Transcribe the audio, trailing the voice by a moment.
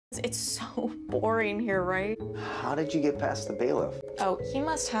It's so boring here, right? How did you get past the bailiff? Oh, he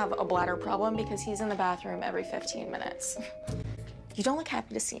must have a bladder problem because he's in the bathroom every 15 minutes. You don't look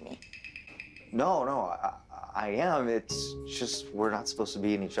happy to see me. No, I am. It's just we're not supposed to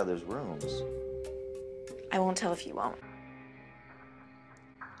be in each other's rooms. I won't tell if you won't.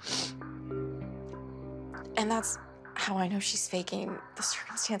 And that's how I know she's faking. The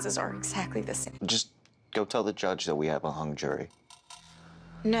circumstances are exactly the same. Just go tell the judge that we have a hung jury.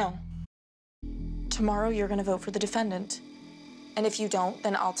 No. Tomorrow you're gonna vote for the defendant. And if you don't,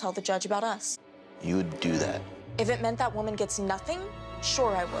 then I'll tell the judge about us. You would do that? If it meant that woman gets nothing,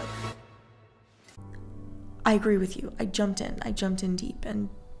 sure I would. I agree with you. I jumped in deep, and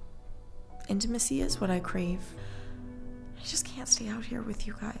intimacy is what I crave. I just can't stay out here with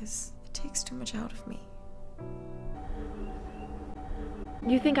you guys. It takes too much out of me.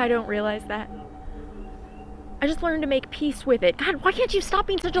 You think I don't realize that? I just learned to make peace with it. God, why can't you stop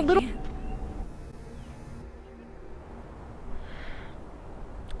being such a little...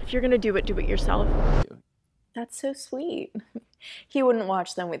 If you're gonna do it yourself. That's so sweet. He wouldn't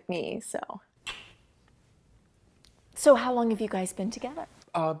watch them with me, so. So how long have you guys been together?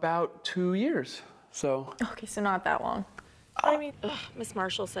 About 2 years, so. Okay, so not that long. I mean, Miss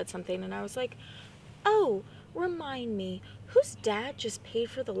Marshall said something and I was like, oh, remind me, whose dad just paid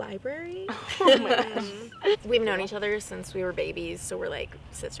for the library? Oh my gosh. We've known each other since we were babies, so we're like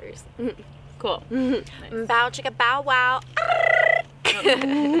sisters. Cool. Nice. Bow chicka bow wow.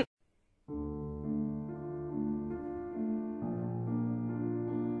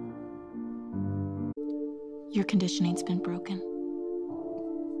 Your conditioning's been broken.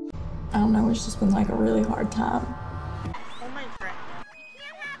 I don't know, it's just been like a really hard time.